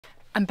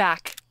I'm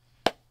back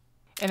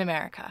in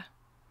America.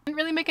 I didn't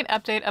really make an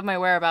update of my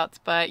whereabouts,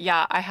 but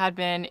yeah, I had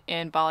been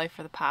in Bali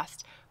for the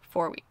past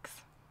 4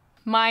 weeks.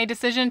 My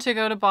decision to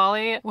go to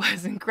Bali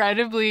was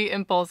incredibly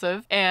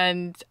impulsive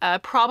and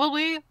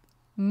probably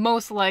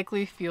most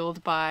likely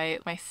fueled by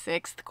my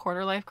 6th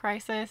quarter life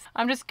crisis.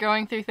 I'm just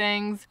going through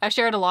things. I've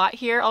shared a lot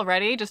here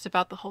already just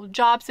about the whole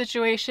job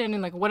situation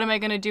and like what am I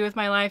gonna do with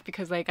my life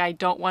because like I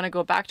don't want to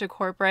go back to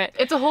corporate.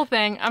 It's a whole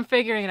thing. I'm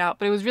figuring it out,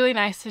 but it was really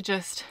nice to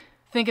just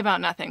think about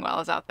nothing while I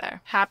was out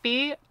there.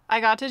 Happy I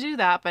got to do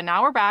that, but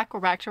now we're back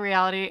to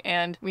reality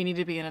and we need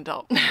to be an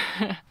adult.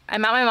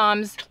 I'm at my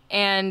mom's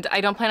and I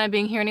don't plan on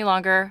being here any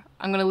longer.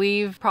 I'm gonna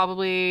leave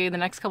probably the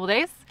next couple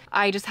days.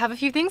 I just have a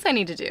few things I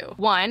need to do.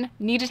 One,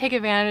 need to take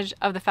advantage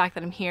of the fact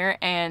that I'm here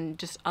and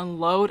just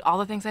unload all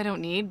the things I don't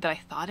need that I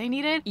thought I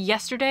needed.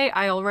 Yesterday,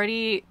 I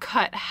already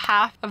cut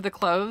half of the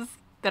clothes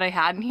that I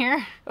had in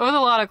here. It was a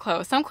lot of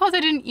clothes. Some clothes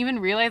I didn't even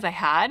realize I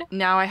had.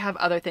 Now I have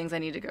other things I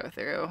need to go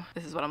through.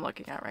 This is what I'm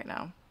looking at right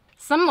now.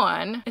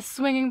 Someone is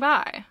swinging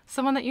by.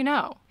 Someone that you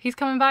know. He's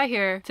coming by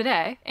here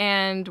today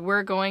and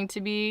we're going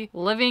to be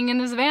living in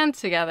this van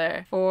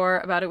together for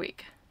about a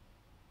week.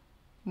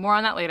 More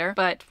on that later,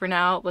 but for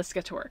now, let's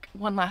get to work.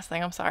 One last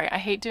thing, I'm sorry. I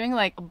hate doing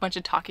like a bunch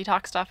of talky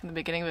talk stuff in the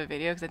beginning of a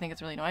video because I think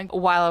it's really annoying.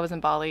 While I was in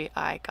Bali,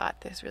 I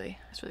got this really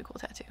cool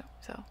tattoo.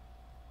 So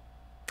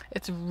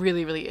it's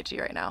really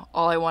itchy right now.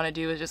 All I want to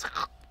do is just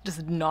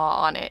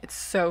gnaw on it. It's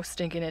so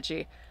stinking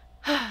itchy.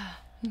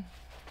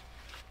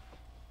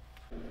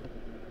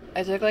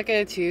 I took like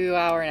a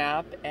 2-hour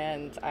nap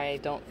and I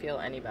don't feel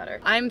any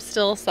better. I'm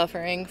still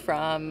suffering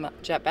from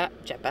jet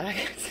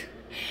bags.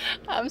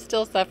 I'm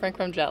still suffering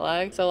from jet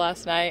lag. So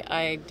last night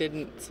I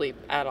didn't sleep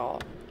at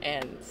all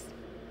and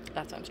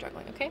that's why I'm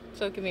struggling, okay?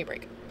 So give me a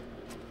break.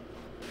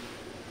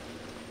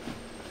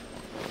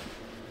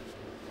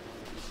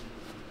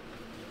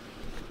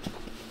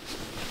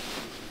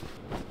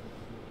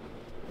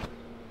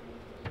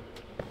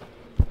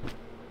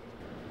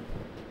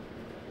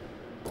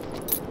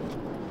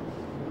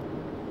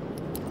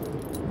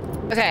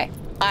 Okay,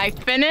 I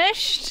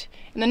finished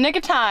in the nick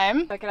of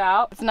time. Check it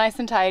out. It's nice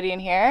and tidy in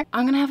here.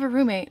 I'm gonna have a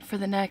roommate for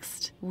the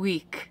next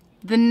week.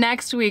 The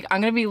next week,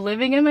 I'm gonna be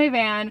living in my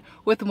van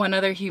with one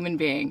other human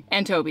being.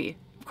 And Toby.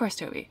 Of course,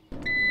 Toby.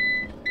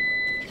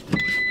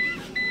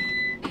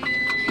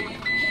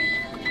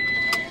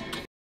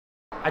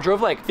 I drove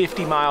like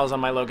 50 miles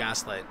on my low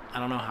gas light. I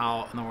don't know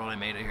how in the world I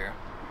made it here.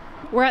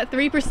 We're at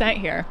 3%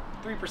 here.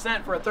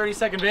 3% for a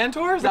 30-second van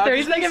tour? Is that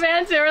 30-second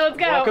van tour, let's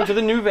go. Welcome to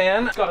the new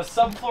van. It's got a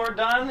subfloor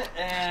done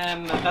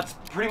and that's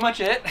pretty much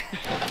it.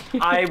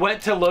 I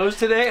went to Lowe's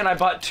today and I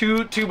bought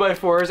 2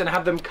 2x4s and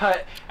have them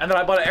cut, and then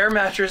I bought an air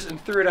mattress and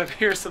threw it up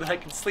here so that I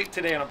can sleep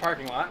today in a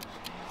parking lot.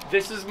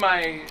 This is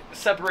my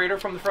separator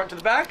from the front to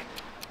the back,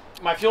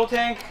 my fuel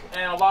tank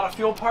and a lot of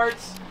fuel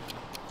parts,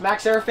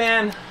 max air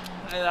fan,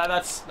 and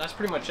that's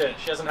pretty much it.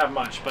 She doesn't have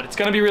much, but it's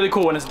gonna be really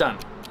cool when it's done.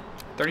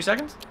 30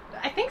 seconds?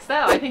 I think so.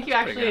 I think you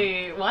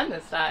actually won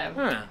this time.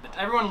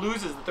 Everyone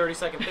loses the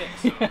 30-second thing.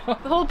 So. Yeah.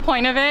 The whole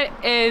point of it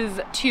is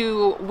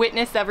to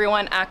witness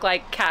everyone act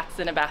like cats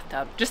in a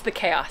bathtub. Just the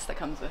chaos that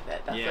comes with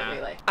it. That's what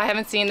we like. I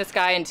haven't seen this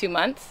guy in 2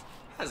 months.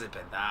 Has it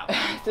been that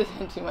long? It's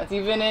been 2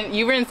 months.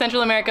 You were in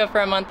Central America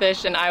for a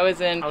month-ish, and I was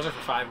there for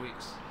 5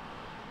 weeks.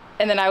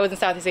 And then I was in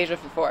Southeast Asia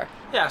for 4.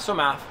 Yeah, so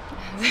math.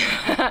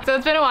 So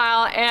it's been a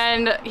while,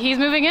 and he's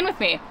moving in with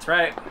me. That's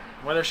right.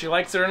 Whether she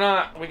likes it or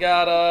not, we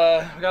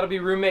gotta be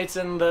roommates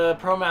in the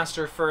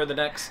ProMaster for the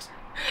next...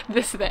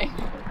 this thing.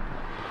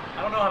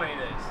 I don't know how many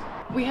days.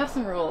 We have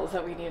some rules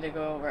that we need to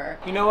go over.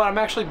 You know what? I'm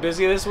actually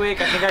busy this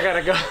week. I think I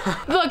gotta go.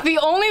 Look, the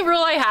only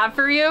rule I have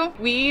for you,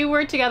 we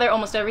were together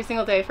almost every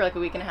single day for like a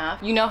week and a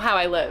half. You know how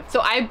I live.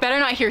 So I better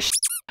not hear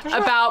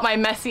about my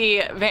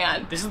messy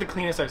van. This is the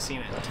cleanest I've seen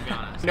it, to be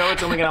honest. You know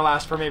it's only gonna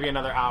last for maybe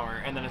another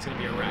hour and then it's gonna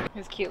be a wreck.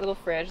 His cute little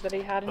fridge that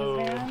he had in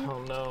his van.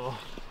 Oh no.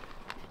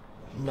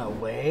 No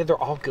way, they're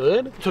all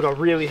good? Took a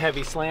really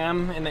heavy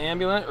slam in the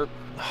ambulance, or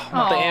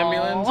not the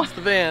ambulance, it's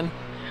the van.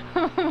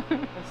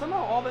 And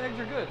somehow all the eggs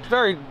are good. It's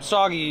very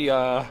soggy,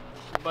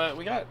 but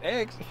we got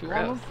eggs if you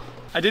want them.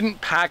 I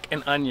didn't pack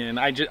an onion.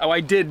 I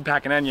did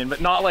pack an onion, but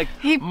not like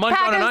munch on an onion. He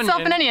packed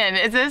himself an onion.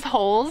 Is this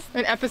Holes?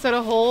 An episode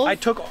of Holes? I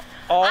took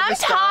all the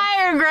stuff. I'm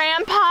tired,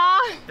 Grandpa.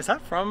 Is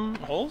that from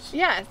Holes?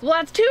 Yes. Well,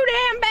 that's too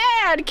damn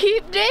bad.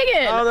 Keep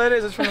digging. Oh, that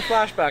is. It's from the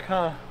flashback,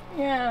 huh?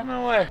 Yeah.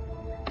 No way.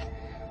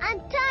 I'm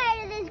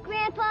tired of this,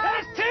 Grandpa.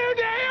 That's too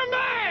damn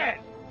bad.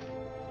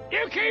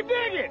 You keep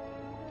digging.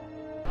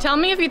 Tell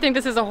me if you think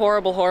this is a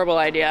horrible, horrible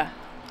idea.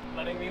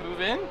 Letting me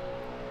move in?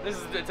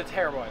 It's a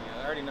terrible idea.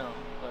 I already know.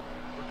 But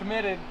we're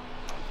committed.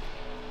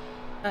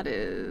 That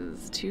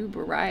is too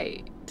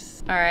bright.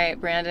 All right,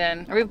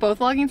 Brandon. Are we both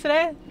vlogging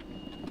today?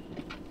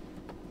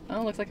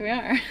 Oh, looks like we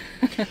are.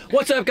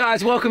 What's up,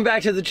 guys? Welcome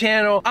back to the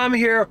channel. I'm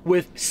here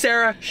with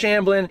Sarah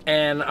Shamblin,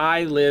 and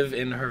I live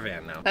in her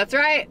van now. That's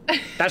right.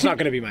 That's not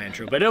gonna be my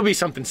intro, but it'll be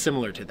something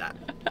similar to that.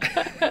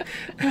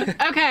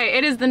 Okay,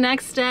 it is the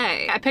next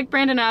day. I picked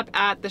Brandon up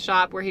at the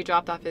shop where he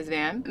dropped off his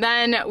van.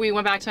 Then we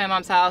went back to my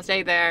mom's house,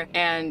 stayed there,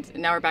 and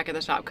now we're back at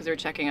the shop because we're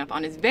checking up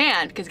on his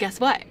van. Because guess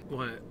what?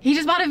 What? He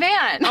just bought a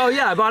van. Oh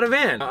yeah, I bought a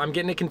van. I'm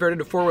getting it converted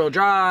to 4-wheel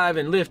drive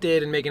and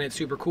lifted and making it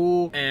super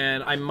cool.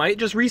 And I might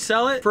just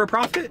resell it for a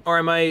profit, or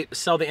I might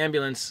sell the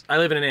ambulance. I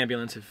live in an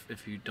ambulance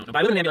if you don't know. But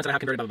I live in an ambulance and I have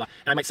converted, blah, blah, blah.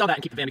 And I might sell that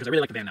and keep the van because I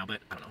really like the van now, but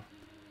I don't know.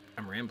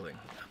 I'm rambling.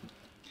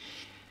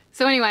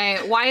 So anyway,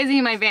 why is he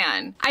in my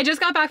van? I just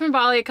got back from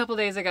Bali a couple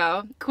days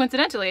ago.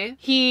 Coincidentally,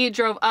 he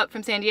drove up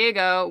from San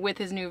Diego with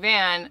his new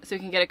van so he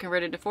can get it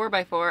converted to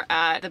 4x4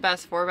 at the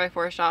best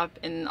 4x4 shop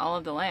in all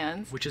of the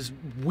lands. Which is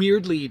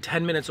weirdly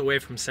 10 minutes away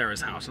from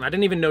Sarah's house, and I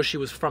didn't even know she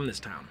was from this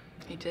town.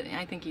 He did.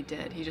 I think he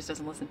did. He just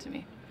doesn't listen to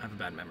me. I have a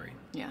bad memory.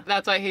 Yeah,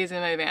 that's why he's in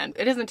my van.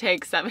 It doesn't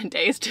take 7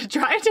 days to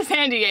drive to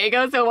San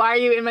Diego, so why are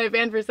you in my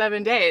van for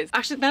 7 days?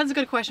 Actually, that's a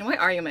good question. Why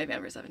are you in my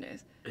van for 7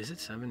 days? Is it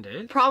 7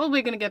 days?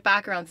 Probably gonna get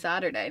back around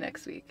Saturday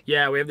next week.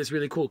 Yeah, we have this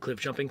really cool cliff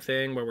jumping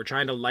thing where we're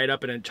trying to light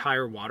up an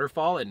entire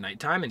waterfall at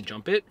nighttime and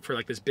jump it for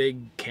like this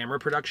big camera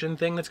production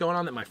thing that's going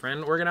on that my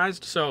friend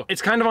organized. So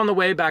it's kind of on the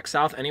way back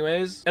south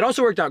anyways. It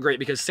also worked out great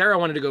because Sarah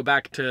wanted to go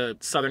back to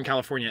Southern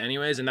California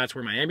anyways, and that's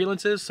where my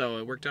ambulance is, so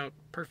it worked out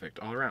perfect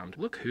all around.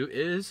 Look who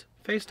is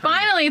FaceTime.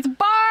 Finally, it's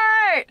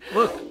Bart!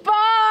 Look.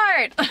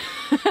 Bart!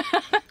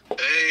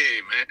 Hey,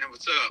 man,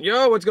 what's up?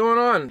 Yo, what's going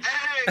on?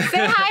 Hey!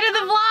 Say hi to the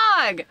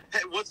vlog! Hey,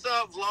 what's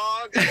up,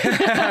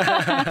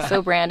 vlog?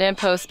 So Brandon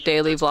posts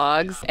daily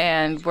vlogs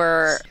and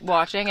we're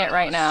watching it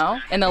right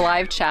now in the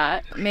live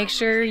chat. Make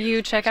sure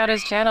you check out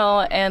his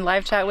channel and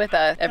live chat with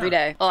us every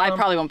day. Well, I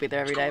probably won't be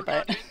there every day,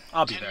 but...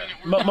 I'll be there.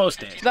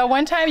 Most days. The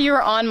one time you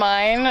were on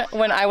mine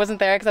when I wasn't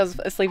there because I was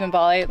asleep in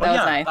Bali, that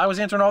was nice. I was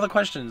answering all the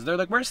questions. They're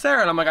like, where's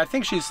Sarah? And I'm like, I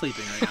think she's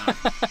sleeping right now.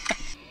 Oh,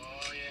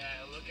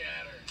 yeah, look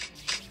at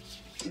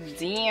her.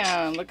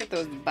 Damn, look at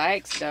those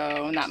bikes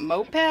though. And that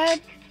moped. Oh,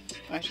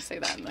 I should say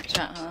that in the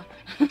chat, huh?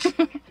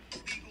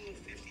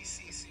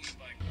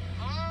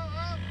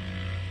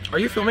 Are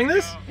you filming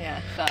this? Yeah,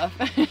 stuff.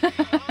 Put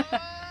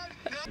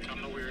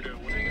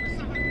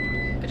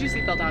your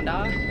seatbelt on,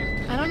 dog.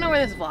 I don't know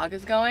where this vlog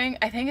is going.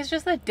 I think it's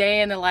just a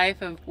day in the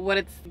life of what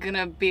it's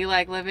gonna be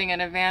like living in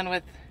a van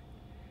with...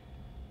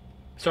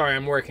 Sorry,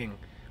 I'm working.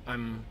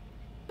 I'm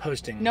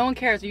posting. No one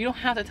cares. You don't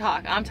have to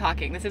talk. I'm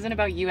talking. This isn't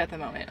about you at the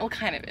moment. Well,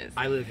 kind of is.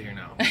 I live here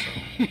now.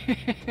 So.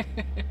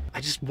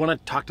 I just want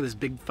to talk to this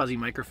big fuzzy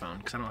microphone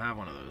because I don't have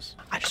one of those.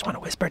 I just want to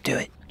whisper to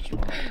it.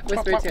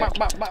 Whisper to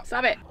it.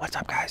 Stop it. What's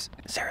up, guys?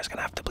 Sarah's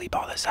gonna have to bleep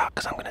all this out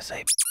because I'm gonna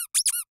say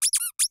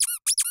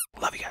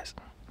love you guys.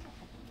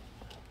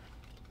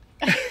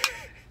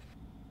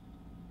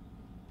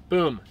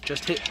 Boom.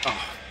 Just hit.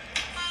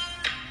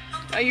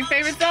 Oh, your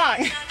favorite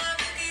song.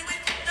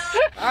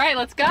 All right,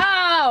 let's go.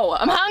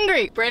 I'm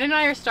hungry. Brandon and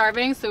I are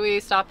starving, so we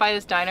stopped by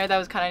this diner that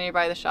was kind of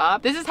nearby the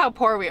shop. This is how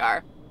poor we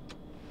are.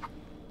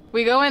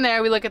 We go in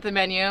there, we look at the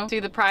menu, see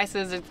the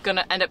prices, it's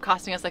gonna end up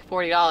costing us like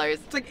 $40.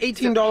 it's like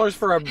 $18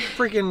 for a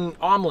freaking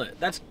omelet.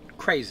 That's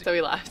crazy. So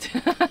we left.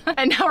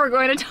 And now we're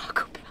going to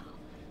Taco Bell.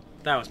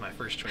 That was my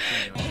first choice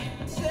anyway.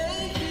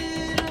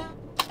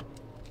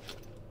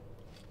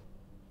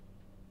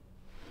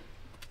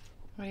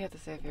 What do you have to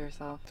say for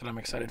yourself? That I'm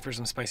excited for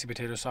some spicy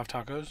potato soft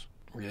tacos.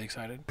 Really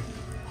excited.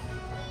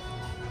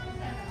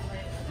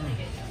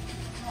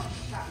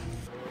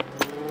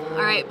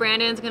 All right,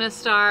 Brandon's gonna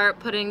start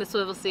putting the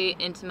swivel seat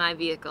into my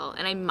vehicle,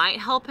 and I might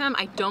help him.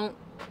 I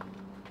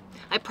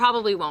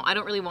probably won't. I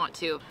don't really want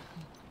to.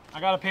 I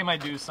gotta pay my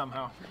dues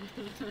somehow.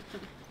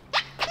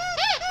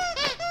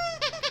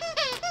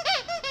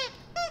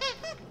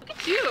 Look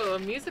at you, a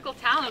musical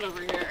talent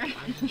over here.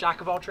 I'm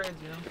jack of all trades,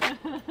 you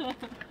know.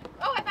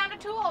 Oh, I found a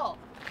tool.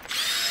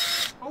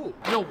 Oh,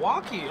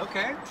 Milwaukee,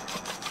 okay.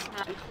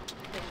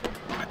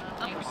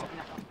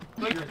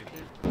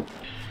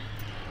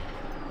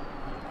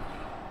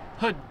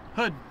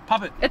 Hood,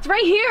 pop it. It's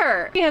right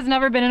here. He has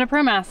never been in a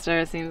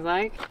ProMaster, it seems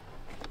like.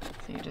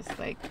 So you just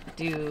like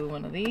do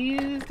one of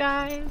these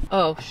guys.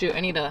 Oh shoot, I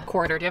need a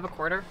quarter. Do you have a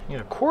quarter? You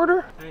need a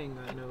quarter? I ain't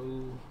got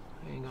nothing.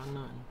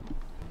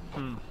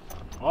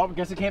 Well, I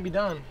guess it can't be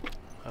done.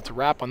 That's a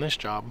wrap on this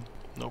job.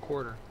 No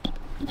quarter.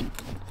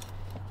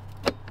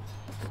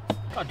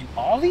 Gotta do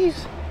all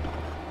these?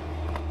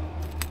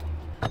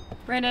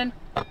 Brandon,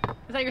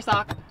 is that your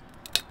sock?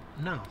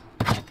 No.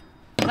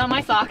 Not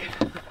my sock.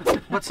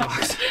 What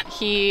socks?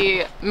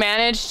 He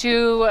managed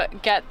to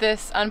get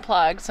this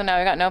unplugged, so now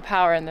we got no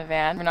power in the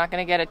van. We're not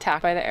gonna get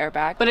attacked by the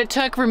airbag. But it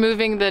took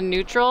removing the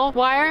neutral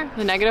wire,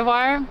 the negative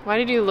wire. Why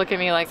did you look at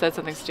me like I said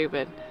something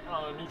stupid?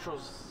 Oh,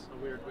 neutral's a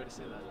weird way to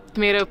say that.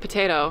 Tomato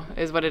potato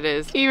is what it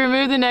is. He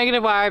removed the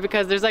negative wire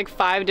because there's like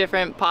 5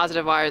 different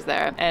positive wires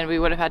there, and we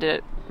would have had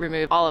to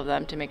remove all of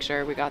them to make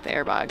sure we got the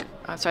airbag.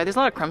 Oh, sorry, there's a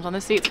lot of crumbs on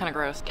this seat. It's kind of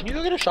gross. Can you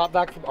go get a shop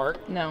vac from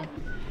Art? No. All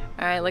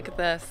right, look at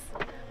this.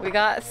 We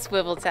got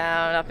Swivel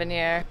Town up in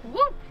here. Woo!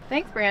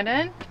 Thanks,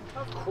 Brandon.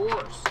 Of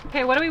course.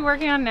 Okay, what are we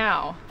working on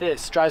now?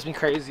 This drives me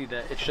crazy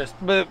that it's just,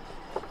 but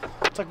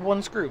it's like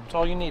one screw. It's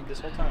all you need this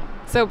whole time.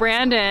 So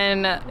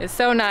Brandon is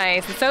so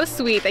nice and so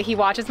sweet that he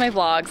watches my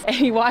vlogs, and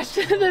he watched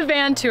the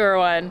van tour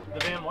one. The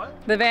van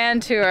what? The van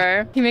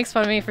tour. He makes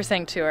fun of me for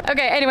saying tour.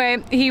 Okay,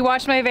 anyway, he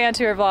watched my van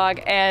tour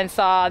vlog and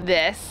saw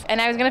this,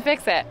 and I was gonna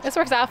fix it. This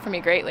works out for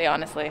me greatly,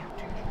 honestly.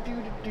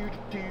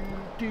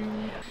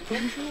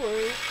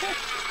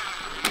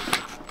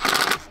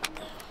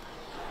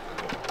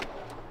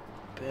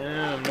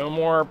 Boom, no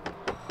more.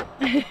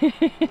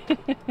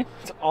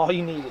 That's all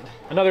you needed.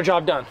 Another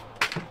job done.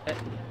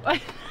 My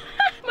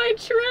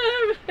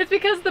trim! It's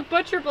because the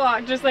butcher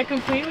block just like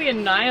completely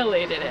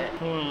annihilated it.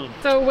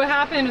 So what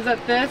happened is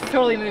that this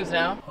totally moves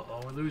now.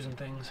 Uh-oh, we're losing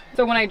things.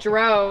 So when I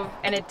drove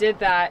and it did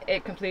that,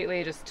 it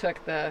completely just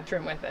took the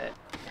trim with it.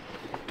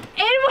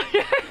 It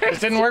worked! This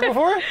didn't work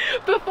before?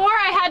 Before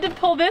I had to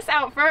pull this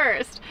out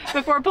first,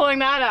 before pulling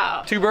that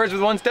out. 2 birds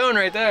with 1 stone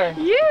right there.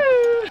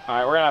 You! All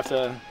right, we're gonna have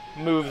to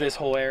move this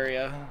whole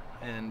area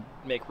and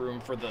make room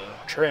for the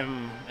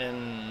trim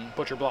and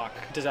butcher block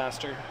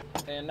disaster.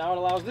 And now it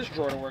allows this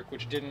drawer to work,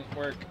 which didn't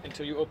work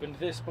until you opened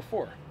this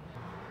before.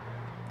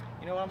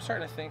 You know what, I'm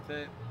starting to think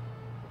that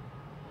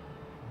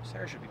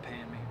Sarah should be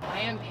paying me. I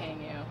am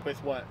paying you.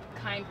 With what?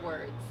 Kind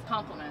words,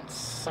 compliments.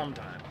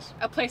 Sometimes.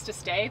 A place to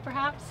stay,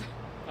 perhaps?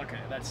 Okay,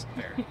 that's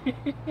fair.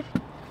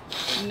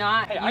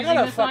 Not Hey, using I got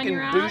a this on fucking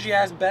your ass? bougie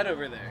ass bed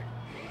over there.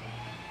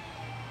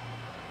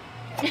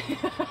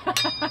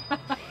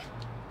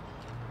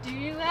 Do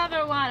you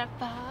ever wanna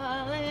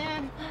fall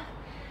in?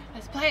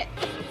 Let's play it.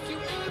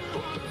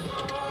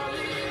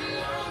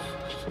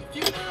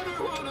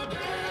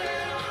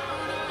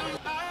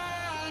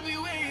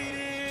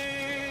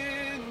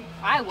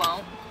 I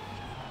won't.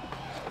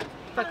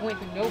 Fucking wait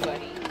for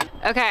nobody.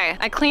 Okay,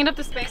 I cleaned up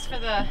the space for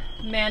the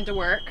man to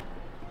work.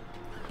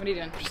 What are you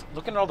doing? Just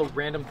looking at all the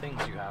random things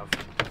you have.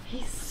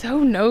 He's so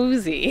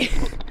nosy.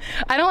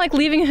 I don't like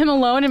leaving him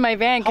alone in my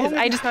van because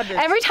I just,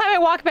 every time I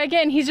walk back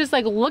in, he's just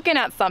like looking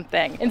at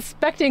something,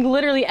 inspecting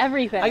literally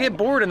everything. I get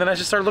bored and then I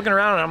just start looking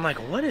around and I'm like,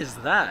 what is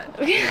that?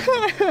 What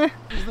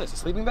is this, a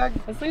sleeping bag?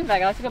 A sleeping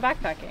bag, I like to go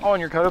backpacking. Oh,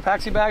 and your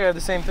Cotopaxi bag, I have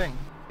the same thing.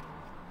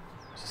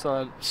 Is this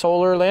a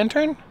solar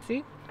lantern?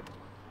 See?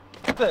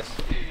 What's this?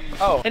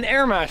 Oh, an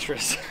air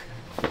mattress.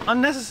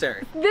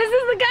 Unnecessary. This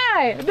is the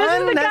guy. This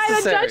is the guy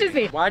that judges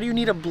me. Why do you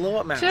need a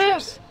blow-up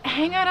mattress? To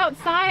hang out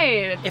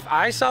outside. If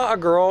I saw a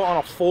girl on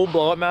a full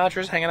blow-up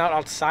mattress hanging out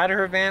outside of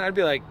her van, I'd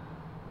be like,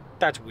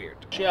 that's weird.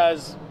 She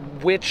has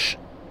witch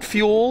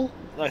fuel.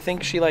 I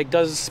think she like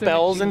does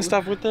spells and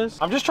stuff with this.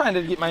 I'm just trying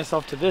to get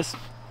myself to this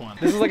one.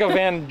 This is like a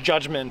van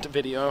judgment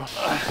video.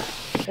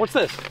 What's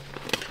this?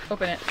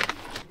 Open it.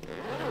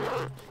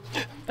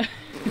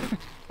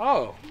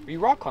 Oh, you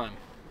rock climb.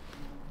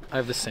 I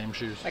have the same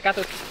shoes. I got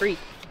those for free.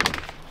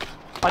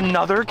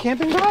 Another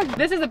camping bag?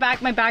 This is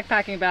my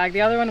backpacking bag.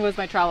 The other one was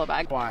my travel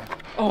bag. Why?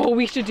 Oh,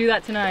 we should do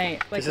that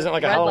tonight. Like this isn't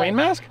like a Halloween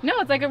mask? No,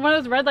 it's like one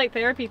of those red light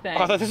therapy things.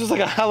 Oh, I thought this was like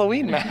a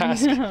Halloween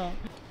mask. No.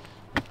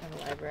 A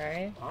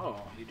library.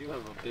 Oh, you do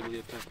have a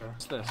biblioteca.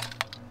 What's this?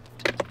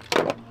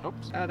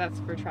 Oops. Oh, that's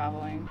for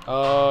traveling.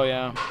 Oh,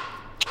 yeah.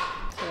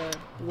 To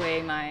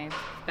weigh my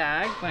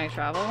bag when I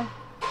travel.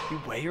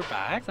 You weigh your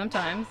bag?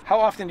 Sometimes.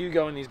 How often do you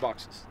go in these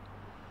boxes?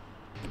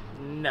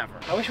 Never.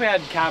 I wish we had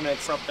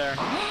cabinets up there.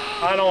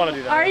 I don't want to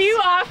do that. Are you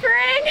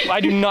offering? I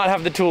do not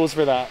have the tools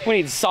for that. We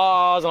need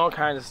saws and all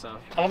kinds of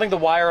stuff. I don't think the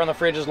wire on the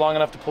fridge is long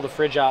enough to pull the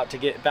fridge out to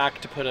get back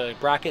to put a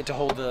bracket to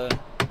hold the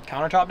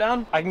countertop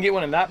down. I can get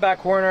one in that back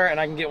corner and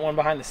I can get one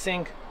behind the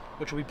sink,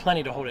 which will be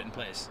plenty to hold it in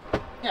place.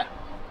 Yeah,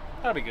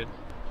 that'll be good.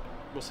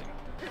 We'll see.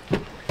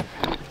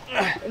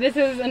 This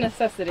is a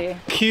necessity.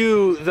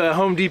 Cue the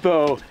Home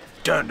Depot.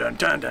 Dun dun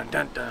dun dun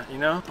dun dun, you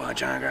know?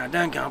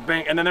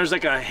 And then there's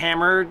like a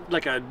hammer,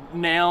 like a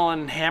nail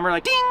and hammer,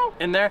 like ding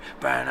in there.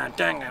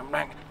 Ding.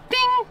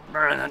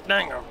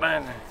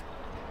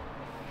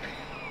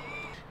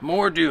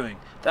 More doing.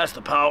 That's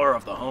the power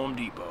of the Home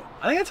Depot.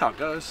 I think that's how it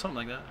goes, something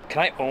like that.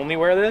 Can I only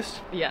wear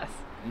this? Yes.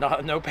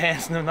 No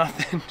pants, no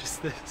nothing,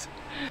 just this.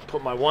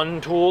 Put my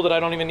one tool that I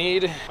don't even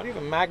need. Why do you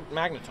have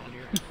magnets on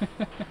here?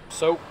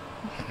 Soap.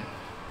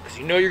 Because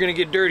you know you're gonna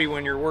get dirty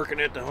when you're working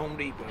at the Home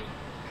Depot.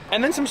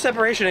 And then some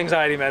separation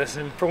anxiety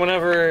medicine for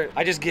whenever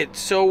I just get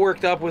so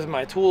worked up with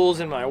my tools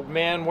and my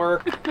man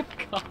work. Oh,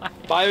 God.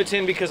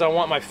 Biotin because I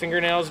want my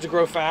fingernails to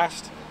grow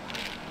fast.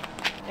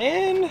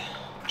 And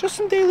just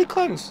some daily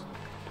cleanse.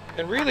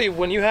 And really,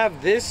 when you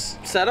have this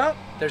setup,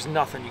 there's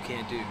nothing you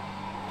can't do.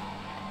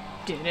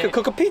 Did You could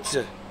cook a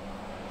pizza.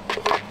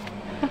 God.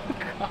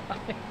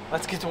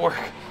 Let's get to work.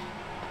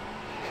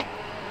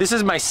 This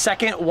is my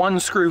second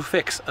one screw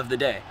fix of the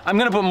day. I'm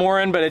gonna put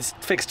more in, but it's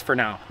fixed for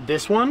now.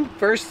 This one,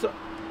 first,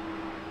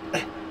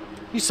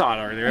 you saw it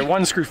earlier,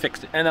 one screw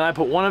fixed it. And then I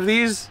put one of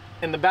these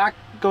in the back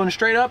going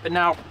straight up, and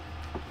now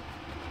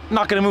I'm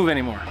not gonna move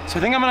anymore. So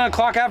I think I'm gonna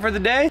clock out for the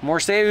day. More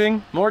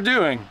saving, more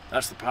doing.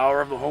 That's the power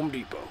of the Home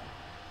Depot.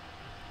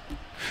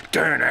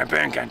 Ding,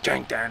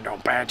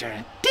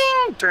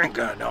 drink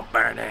no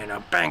bang,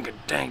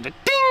 ding, ding.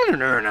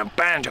 ding and a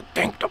banjo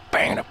ding the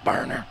paint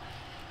burner.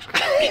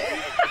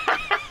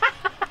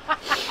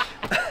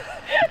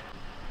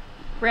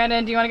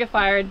 Brandon, do you want to get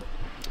fired?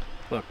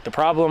 Look, the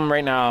problem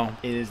right now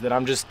is that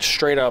I'm just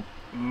straight up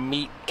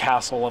meat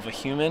castle of a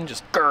human,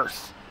 just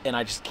girth, and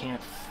I just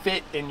can't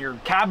fit in your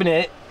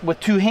cabinet with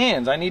 2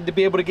 hands. I need to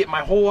be able to get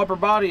my whole upper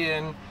body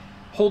in,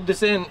 hold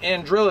this in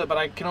and drill it, but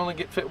I can only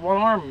fit 1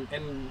 arm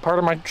and part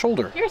of my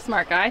shoulder. You're a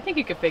smart guy. I think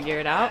you could figure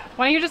it out.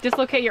 Why don't you just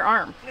dislocate your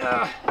arm?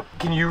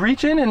 Can you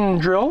reach in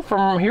and drill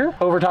from here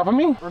over top of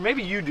me? Or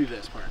maybe you do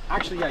this part.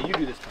 Actually, yeah, you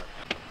do this part.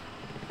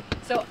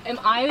 So am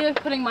I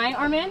putting my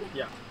arm in?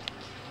 Yeah.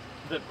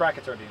 The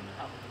bracket's already in there.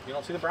 Oh. You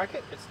don't see the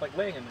bracket? It's like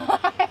laying in there.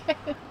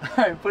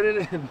 Alright, put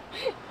it in.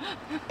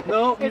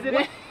 No. Is it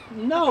in?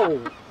 No.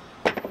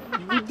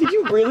 Did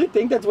you really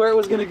think that's where it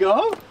was gonna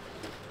go?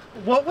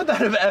 What would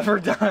that have ever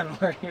done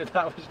where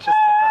that was just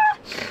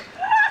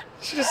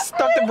she just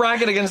stuck the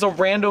bracket against a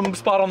random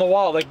spot on the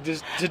wall, like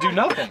just to do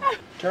nothing.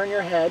 Turn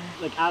your head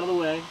like out of the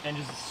way and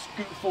just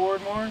scoot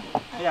forward more.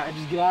 Yeah, and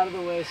just get out of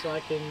the way so I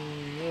can,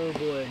 oh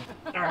boy.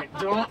 Alright,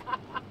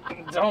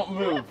 don't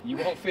move. You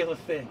won't feel a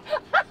thing.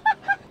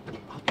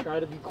 I'll try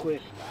to be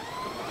quick.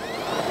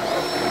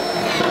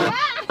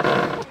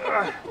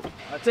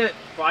 That's it.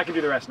 Well, I can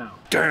do the rest now.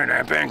 Turn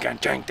that bank and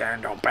ding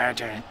ding no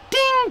banking.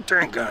 Ding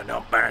ding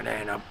no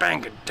banking no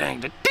banking ding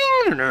the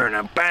ding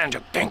no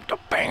banjo ding the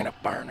paint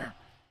burner.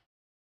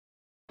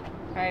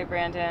 Alright,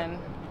 Brandon.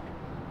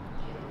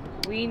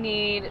 We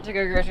need to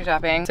go grocery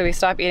shopping. So we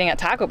stopped eating at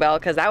Taco Bell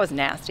because that was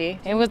nasty.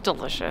 It was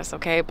delicious,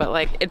 okay? But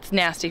like, it's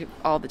nasty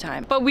all the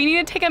time. But we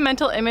need to take a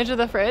mental image of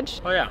the fridge.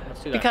 Oh yeah,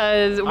 let's do that.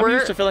 Because I'm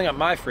used to filling up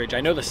my fridge.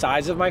 I know the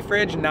size of my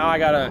fridge, and now I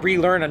gotta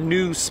relearn a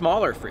new,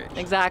 smaller fridge.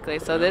 Exactly,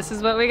 so this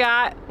is what we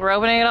got. We're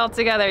opening it all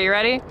together, you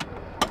ready?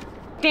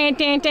 Dan,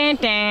 dan, dan,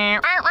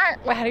 dan.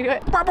 How do you do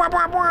it?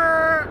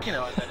 You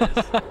know what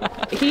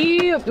that is.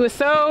 He was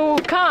so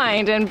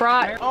kind and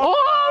brought, oh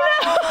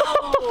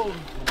no!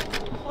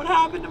 What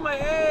happened to my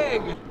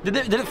egg? Did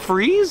it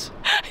freeze?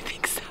 I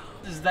think so.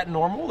 Is that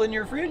normal in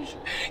your fridge?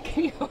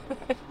 Can you open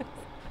it?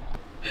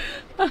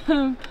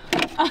 Oh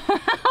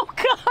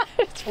God,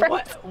 it's frozen.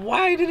 What?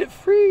 Why did it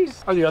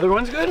freeze? Are the other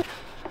ones good?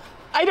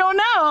 I don't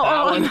know.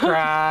 That one's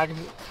cracked.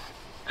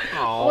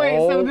 Oh. Wait,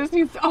 so this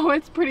needs, oh,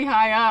 it's pretty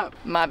high up.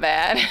 My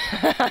bad.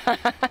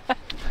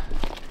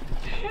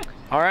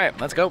 All right,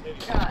 let's go.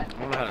 God. I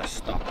don't know how to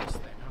stop this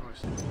thing.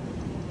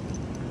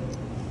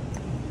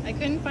 I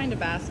couldn't find a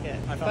basket.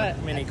 I found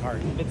a mini cart.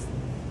 It's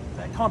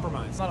a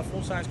compromise. It's not a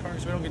full-size cart,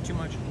 so we don't get too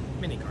much.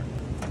 Mini cart.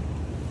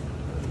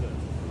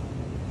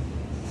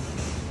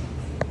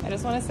 I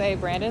just want to say,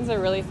 Brandon's a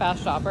really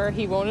fast shopper.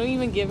 He won't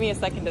even give me a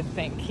second to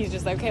think. He's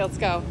just like, okay, let's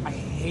go. I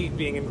hate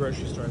being in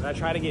grocery stores. I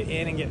try to get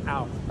in and get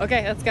out.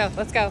 Okay, let's go,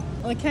 let's go.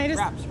 Like, can I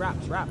just...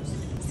 Wraps.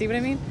 See what I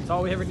mean? That's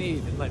all we ever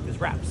need in life is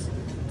wraps.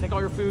 Take all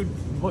your food,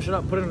 push it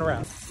up, put it in a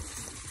wrap.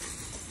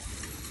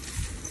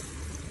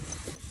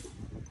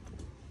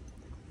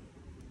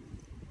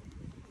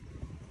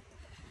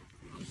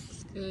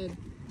 Good.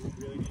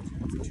 Really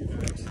need 2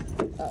 bags.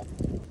 Oh.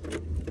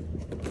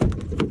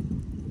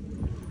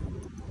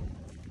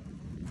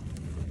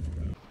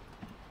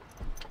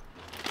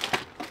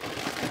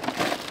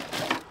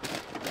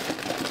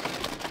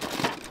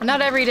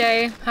 Not every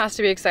day has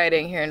to be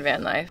exciting here in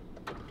van life.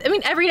 I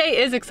mean, every day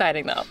is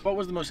exciting though. What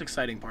was the most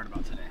exciting part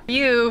about today?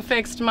 You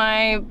fixed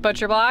my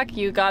butcher block.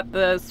 You got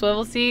the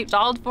swivel seat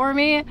installed for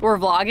me. We're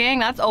vlogging.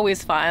 That's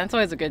always fun. That's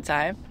always a good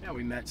time. Yeah,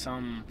 we met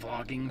some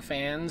vlogging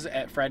fans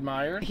at Fred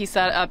Meyer. He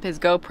set up his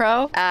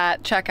GoPro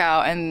at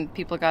checkout and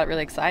people got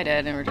really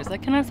excited and were just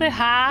like, can I say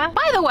hi?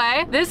 By the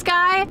way, this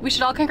guy, we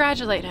should all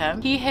congratulate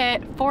him. He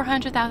hit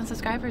 400,000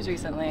 subscribers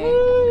recently.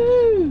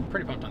 Woo!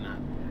 Pretty pumped on that.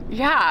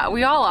 Yeah,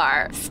 we all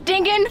are.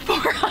 Stinking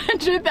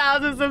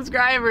 400,000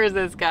 subscribers,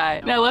 this guy.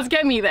 Now let's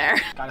get me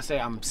there. Gotta say,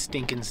 I'm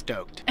stinking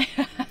stoked.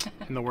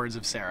 In the words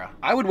of Sarah.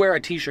 I would wear a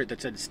t-shirt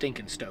that said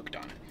stinking stoked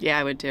on it. Yeah,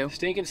 I would too.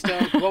 Stinking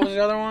stoked. What was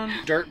the other one?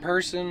 Dirt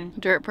person.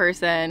 Dirt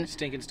person.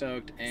 Stinking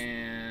stoked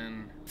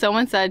and...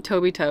 Someone said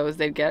Toby Toes.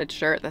 They'd get a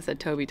shirt that said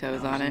Toby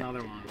Toes on it.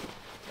 Another one.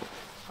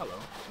 Hello,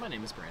 my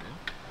name is Brandon.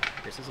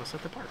 This is us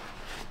at the park.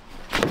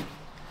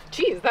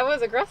 Jeez, that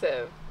was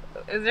aggressive.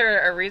 Is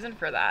there a reason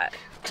for that?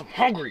 I'm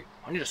hungry.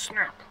 I need a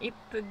snack. Eat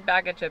the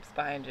bag of chips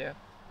behind you.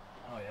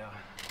 Oh yeah.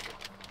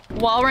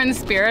 While we're in the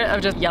spirit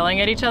of just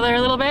yelling at each other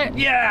a little bit.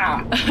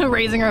 Yeah!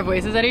 Raising our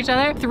voices at each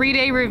other.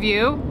 3-day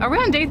review. Are we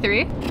on day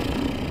 3?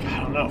 I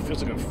don't know, it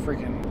feels like a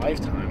freaking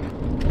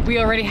lifetime. We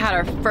already had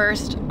our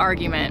first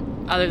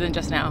argument other than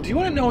just now. Do you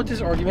want to know what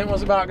this argument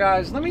was about,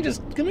 guys? Let me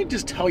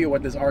just tell you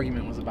what this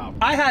argument was about.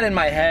 I had in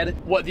my head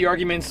what the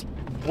arguments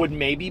would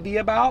maybe be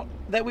about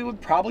that we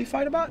would probably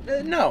fight about.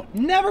 No,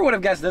 never would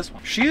have guessed this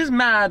one. She is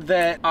mad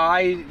that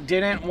I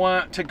didn't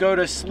want to go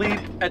to sleep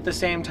at the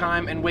same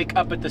time and wake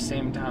up at the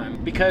same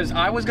time because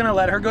I was gonna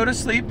let her go to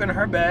sleep in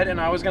her bed and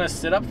I was gonna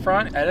sit up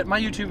front, edit my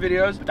YouTube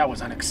videos, but that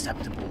was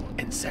unacceptable.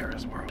 in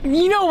Sarah's world.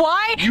 You know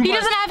why? You He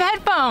must- doesn't have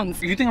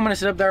headphones. You think I'm gonna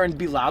sit up there and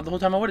be loud the whole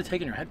time? I would have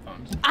taken your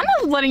headphones. I'm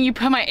not letting you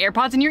put my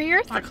AirPods in your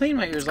ears. I clean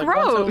my ears like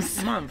Gross.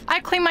 once a month. I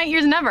clean my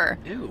ears never.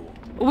 Ew.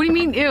 What do you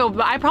mean, ew?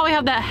 But I probably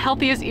have the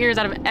healthiest ears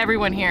out of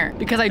everyone here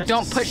because I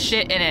don't put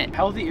shit in it.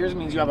 Healthy ears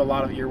means you have a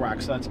lot of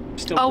earwax, so that's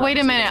still. Oh, wait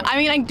a gross. minute. I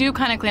mean, I do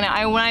kind of clean it.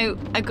 When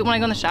I go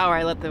in the shower,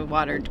 I let the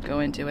water go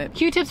into it.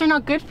 Q-tips are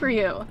not good for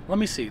you. Let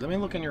me see. Let me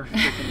look in your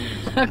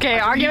freaking ears. Okay,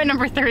 argument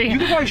number 3. You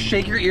can probably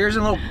shake your ears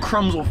and little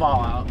crumbs will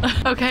fall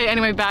out. Okay,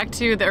 anyway, back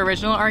to the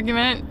original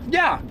argument.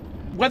 Yeah.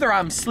 Whether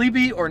I'm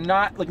sleepy or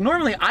not, like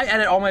normally I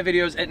edit all my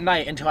videos at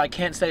night until I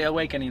can't stay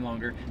awake any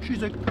longer.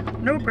 She's like,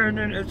 no,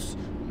 Brandon, it's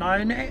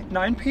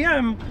 9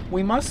 p.m.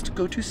 We must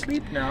go to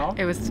sleep now.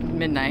 It was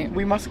midnight.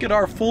 We must get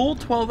our full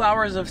 12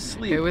 hours of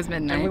sleep. It was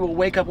midnight. And we will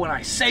wake up when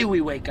I say we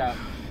wake up.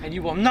 And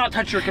you will not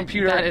touch your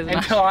computer That is not-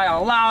 until I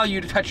allow you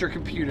to touch your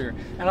computer.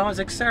 And I was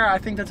like, Sarah, I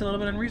think that's a little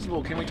bit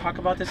unreasonable. Can we talk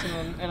about this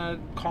in a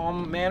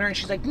calm manner? And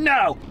she's like,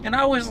 no. And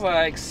I was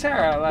like,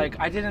 Sarah, like,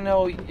 I didn't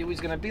know it was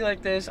gonna be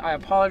like this. I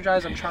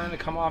apologize. I'm trying to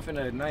come off in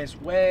a nice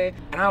way.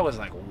 And I was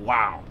like,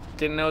 wow,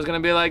 didn't know it was gonna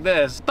be like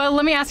this. But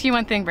let me ask you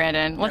one thing,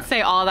 Brandon. Let's say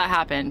all that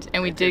happened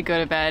and we did go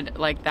to bed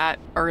like that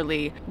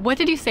early. What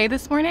did you say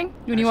this morning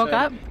when you woke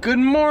up? Good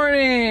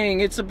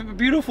morning. It's a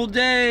beautiful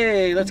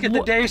day. Let's get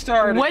the day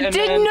started. What And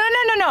did, then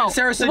no.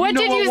 Sarah said, What you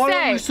know did what, you why say?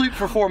 don't we sleep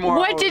for 4 more hours?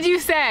 What did you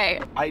say?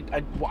 I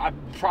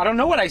don't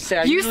know what I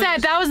said. You said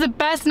that was the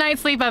best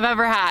night's sleep I've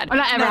ever had. Or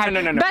not ever had.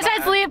 No. Best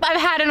night's sleep I've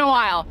had in a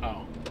while.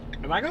 Oh.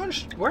 Am I going?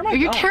 Where am I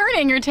You're going?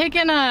 turning. You're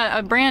taking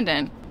a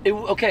Brandon.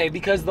 Okay,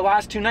 because the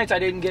last 2 nights I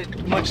didn't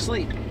get much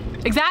sleep.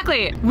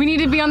 Exactly. We need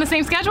to be on the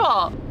same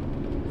schedule.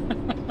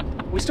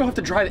 We still have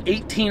to drive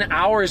 18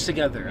 hours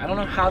together. I don't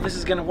know how this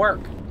is gonna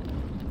work.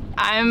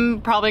 I'm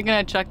probably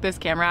gonna chuck this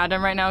camera at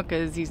him right now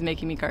because he's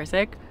making me car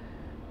sick.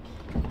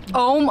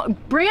 Oh,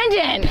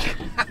 Brandon!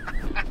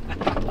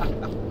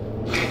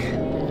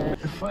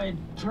 If I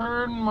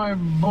turn my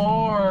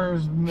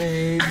bars,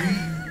 maybe.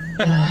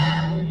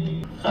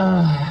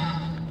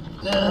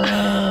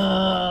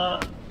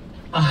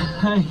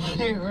 I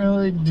can't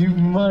really do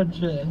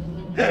much.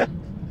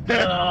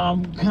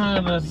 I'm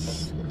kind of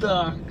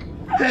stuck.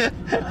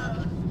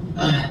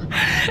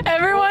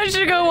 Everyone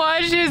should go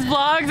watch his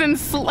vlogs in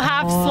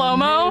half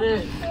slow-mo.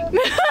 Made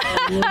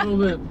it a little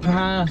bit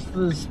past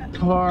this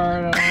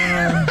part.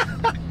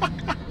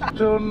 I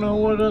don't know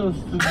what else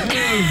to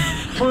do.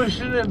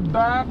 Pushing it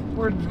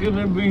backwards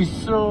gonna be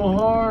so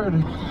hard.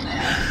 All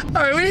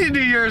right, we need to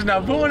do yours now.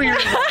 Put one of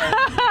yours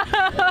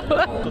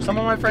on. So some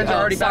of my friends are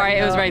already Sorry,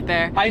 backing it was up. right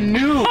there. I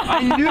knew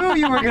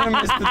you were gonna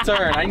miss the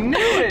turn. I knew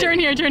it. Turn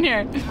here, turn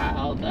here.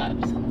 Piled up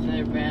since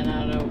I ran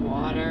out of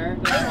water.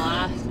 The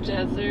last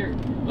desert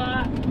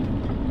spot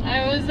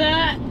I was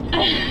at.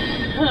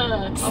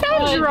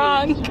 Sound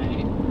drunk.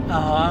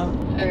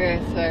 Okay,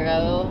 so I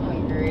got a little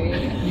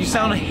hungry. You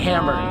sound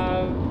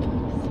hammered.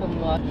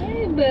 Some luck.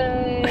 Hey,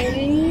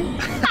 buddy.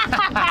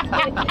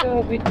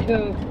 Toby,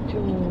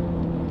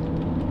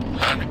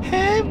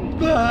 Hey,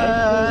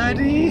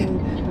 buddy.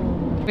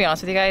 To be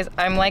honest with you guys,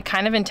 I'm like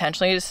kind of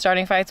intentionally just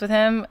starting fights with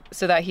him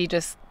so that he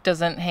just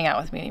doesn't hang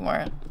out with me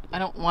anymore. I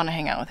don't want to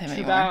hang out with him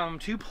anymore. I'm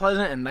too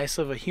pleasant and nice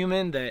of a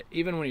human that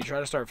even when you try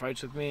to start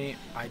fights with me,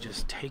 I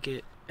just take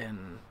it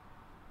and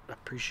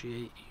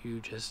appreciate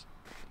you just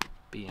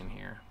being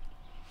here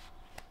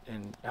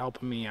and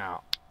helping me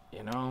out,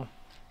 you know?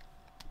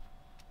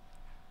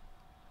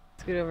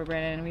 Scoot over,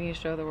 Brandon. We need to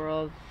show the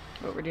world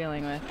what we're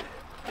dealing with.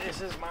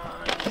 This is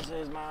mine, this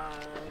is mine.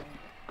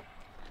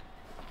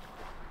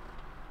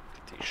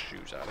 Get these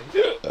shoes out of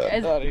here.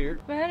 Out of here.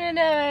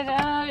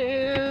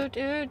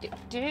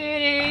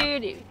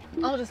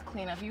 I'll just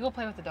clean up. You go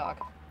play with the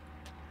dog.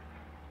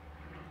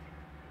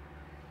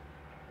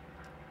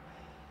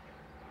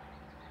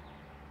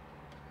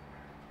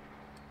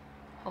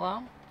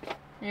 Hello?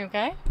 Are you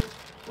okay?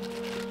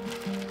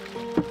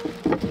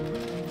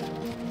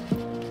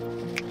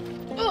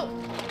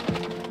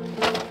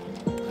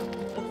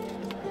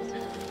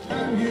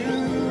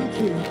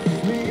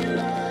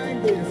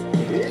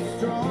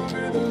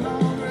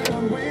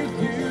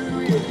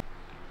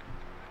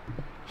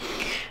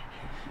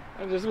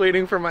 I'm just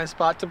waiting for my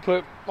spot to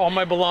put all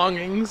my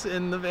belongings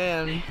in the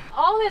van.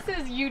 All this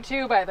is you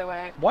too, by the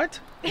way. What?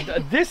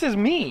 This is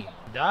me.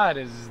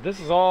 This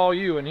is all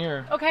you in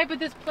here. Okay, but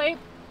this plate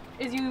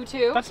is you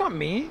too. That's not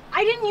me.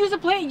 I didn't use a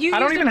plate. You I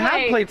don't used even a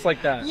plate. have plates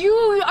like that. You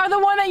are the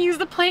one that used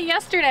the plate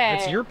yesterday.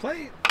 It's your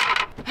plate.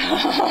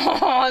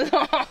 Are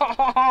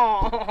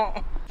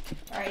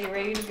you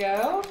ready to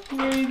go? You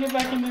ready to get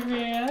back in the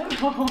van?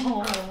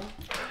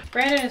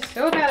 Brandon is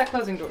so bad at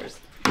closing doors.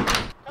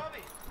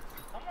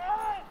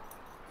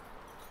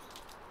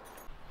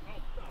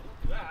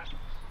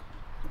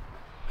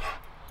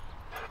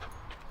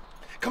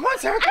 Come on,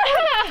 Sarah.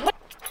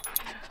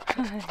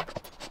 Come on.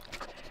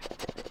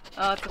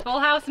 Oh, it's a full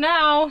house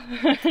now.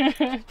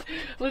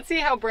 Let's see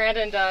how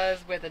Brandon does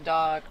with a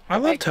dog. I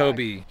love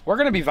Toby. We're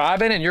gonna be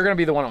vibing, and you're gonna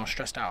be the one all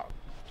stressed out.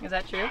 Is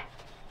that true?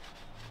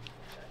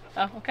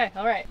 Oh, okay,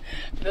 all right.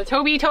 The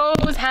Toby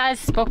Toes has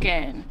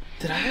spoken.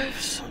 Did I have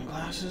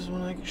sunglasses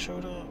when I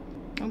showed up?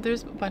 Oh,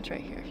 there's a bunch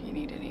right here if you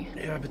need any.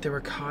 Yeah, but they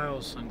were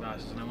Kyle's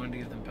sunglasses and I wanted to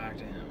give them back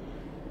to him.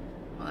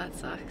 Well, that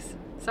sucks.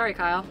 Sorry,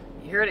 Kyle.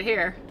 You heard it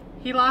here.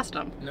 He lost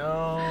them.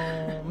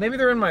 No, maybe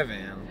they're in my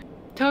van.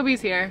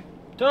 Toby's here.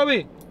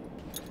 Toby!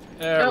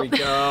 There Oh. we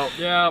go.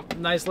 Yep,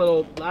 nice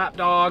little lap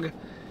dog.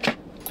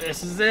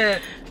 This is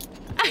it.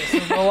 This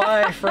is the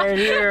life right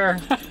here.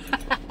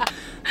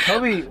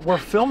 Toby, we're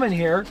filming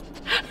here.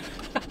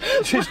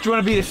 Just do you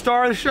want to be the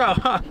star of the show,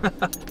 huh?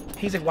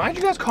 He's like, why'd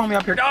you guys call me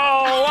up here?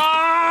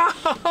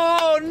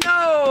 Oh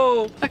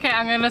no! Okay,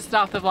 I'm gonna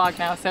stop the vlog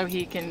now so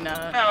he can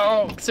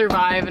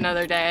survive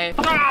another day.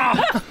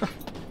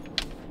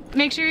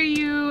 Make sure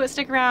you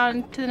stick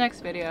around to the next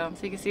video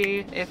so you can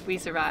see if we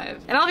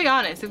survive. And I'll be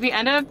honest, if we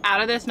end up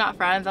out of this not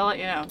friends, I'll let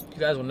you know. You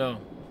guys will know.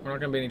 We're not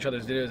gonna be in each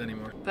other's videos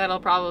anymore. That'll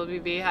probably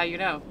be how you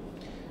know.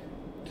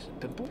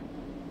 Pimple?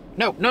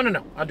 No, no, no,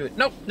 no. I'll do it.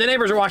 No, the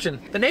neighbors are watching.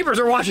 The neighbors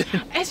are watching.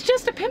 It's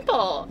just a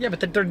pimple. Yeah, but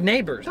they're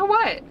neighbors. So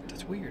what?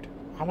 That's weird.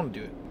 I want to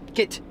do it.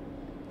 Get.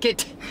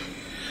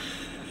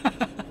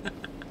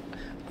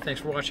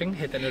 Thanks for watching.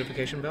 Hit that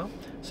notification bell.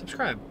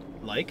 Subscribe.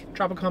 Like.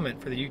 Drop a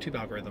comment for the YouTube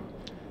algorithm.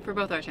 For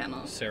both our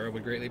channels. Sarah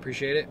would greatly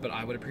appreciate it, but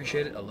I would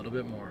appreciate it a little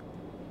bit more.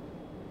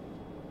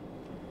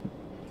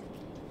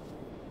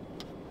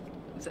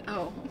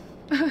 Oh.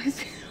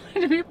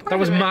 That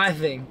was my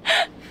thing.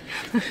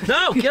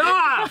 No, get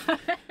off!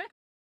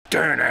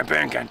 Turn a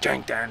bank and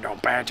tank down no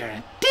bang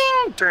ding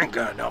drink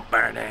a no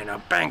burn and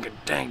a bang a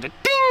ding the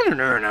ding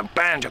and a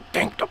bang to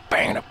think the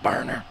bang a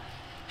burner.